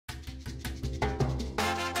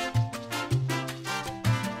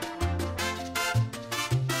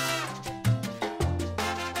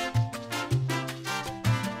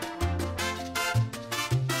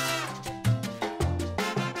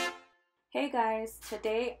Hey guys,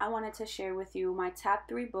 today I wanted to share with you my top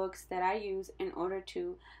 3 books that I use in order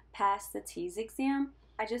to pass the TEAS exam.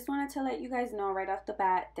 I just wanted to let you guys know right off the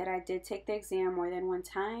bat that I did take the exam more than one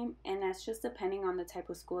time, and that's just depending on the type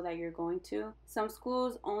of school that you're going to. Some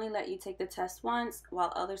schools only let you take the test once,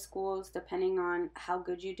 while other schools, depending on how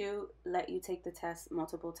good you do, let you take the test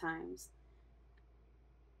multiple times.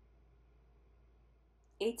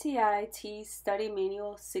 ATI T Study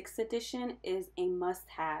Manual 6th edition is a must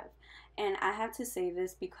have. And I have to say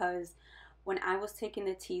this because when I was taking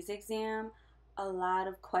the TEAS exam, a lot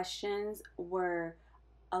of questions were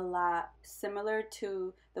a lot similar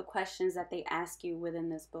to the questions that they ask you within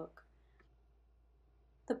this book.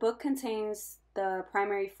 The book contains the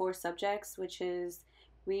primary 4 subjects, which is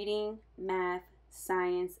reading, math,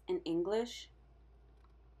 science, and English.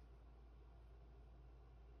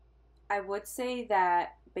 I would say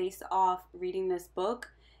that based off reading this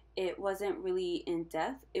book, it wasn't really in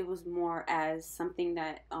depth. It was more as something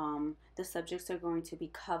that the subjects are going to be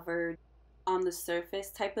covered on the surface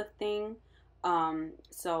type of thing.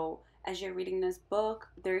 So as you're reading this book,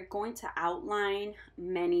 they're going to outline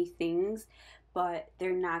many things, but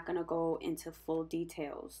they're not going to go into full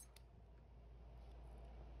details.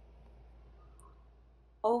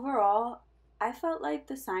 Overall, I felt like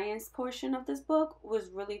the science portion of this book was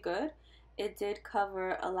really good. It did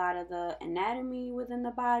cover a lot of the anatomy within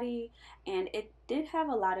the body, and it did have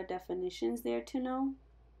a lot of definitions there to know.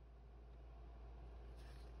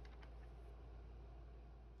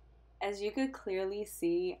 As you could clearly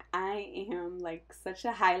see, I am like such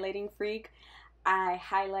a highlighting freak. I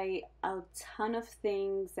highlight a ton of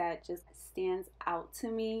things that just stands out to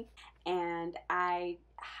me, and I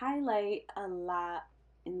highlight a lot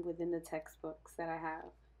in within the textbooks that I have.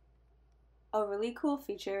 A really cool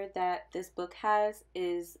feature that this book has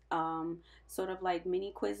is sort of like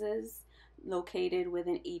mini quizzes located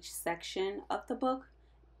within each section of the book.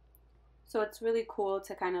 So it's really cool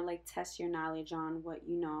to kind of like test your knowledge on what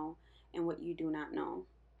you know and what you do not know.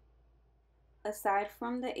 Aside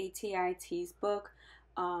from the ATIT's book,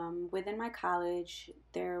 within my college,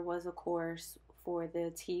 there was a course for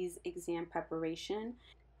the TEAS exam preparation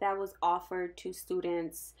that was offered to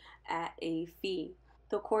students at a fee.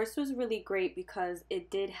 The course was really great because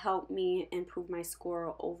it did help me improve my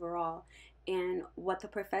score overall. And what the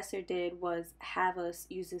professor did was have us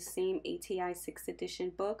use the same ATI 6th edition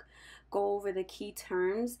book, go over the key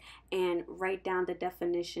terms, and write down the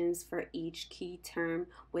definitions for each key term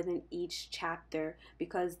within each chapter,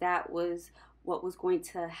 because that was what was going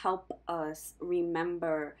to help us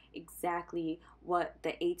remember exactly what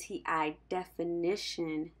the ATI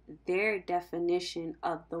definition, their definition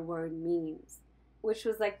of the word means, which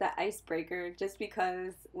was like the icebreaker, just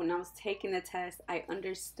because when I was taking the test, I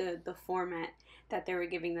understood the format that they were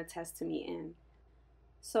giving the test to me in.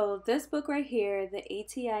 So this book right here, the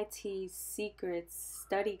ATIT Secrets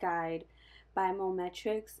Study Guide by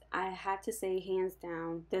MOMETRIX, I had to say hands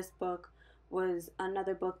down, this book was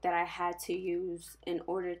another book that I had to use in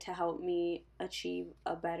order to help me achieve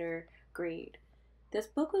a better grade. This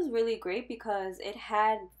book was really great because it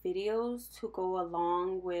had videos to go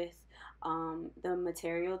along with the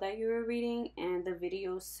material that you were reading, and the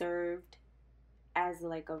videos served as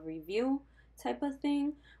like a review type of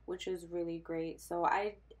thing, which was really great. So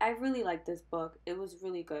I really liked this book. It was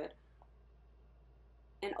really good.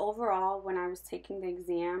 And overall, when I was taking the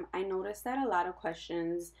exam, I noticed that a lot of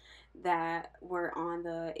questions that were on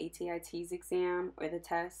the ATIT's exam, or the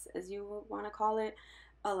test as you would want to call it,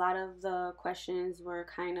 a lot of the questions were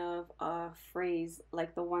kind of a phrase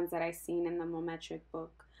like the ones that I seen in the Mometric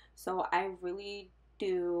book. So I really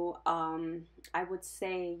do, I would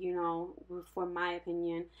say, for my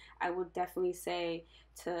opinion, I would definitely say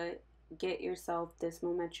to get yourself this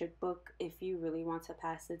Mometric book if you really want to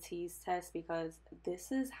pass the TEAS test, because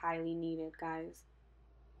this is highly needed, guys.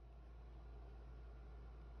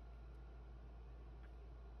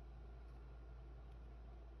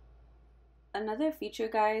 Another feature,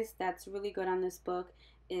 guys, that's really good on this book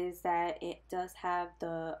is that it does have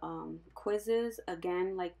the quizzes,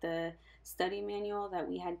 again, like the study manual that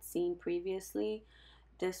we had seen previously.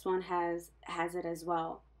 This one has it as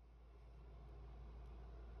well.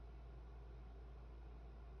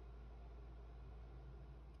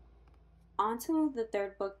 On to the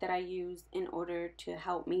third book that I used in order to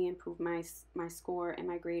help me improve my score and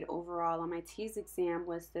my grade overall on my TEAS exam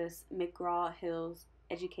was this McGraw-Hill's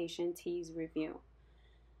Education TEAS Review.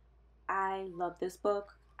 I love this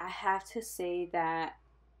book. I have to say that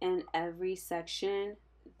in every section,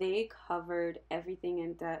 they covered everything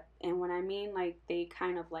in depth. And when I mean like they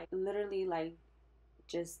kind of like literally like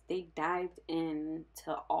just they dived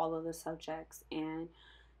into all of the subjects, and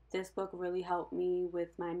This book really helped me with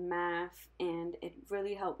my math, and it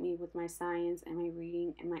really helped me with my science and my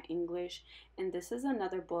reading and my English. And this is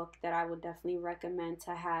another book that I would definitely recommend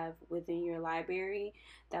to have within your library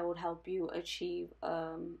that would help you achieve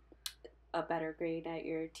a better grade at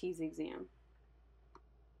your TEAS exam.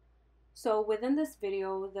 So within this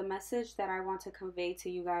video, the message that I want to convey to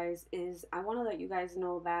you guys is I want to let you guys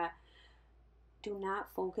know that do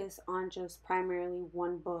not focus on just primarily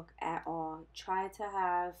one book at all. Try to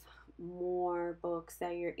have more books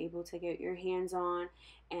that you're able to get your hands on,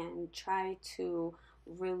 and try to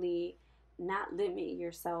really not limit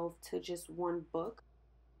yourself to just one book.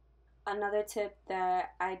 Another tip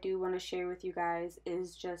that I do want to share with you guys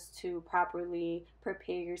is just to properly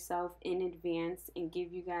prepare yourself in advance and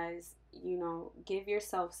give you guys, give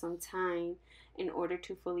yourself some time in order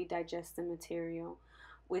to fully digest the material.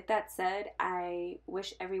 With that said, I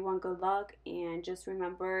wish everyone good luck, and just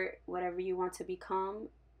remember, whatever you want to become,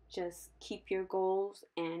 just keep your goals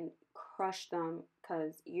and crush them,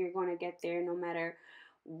 because you're going to get there no matter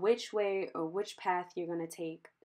which way or which path you're going to take.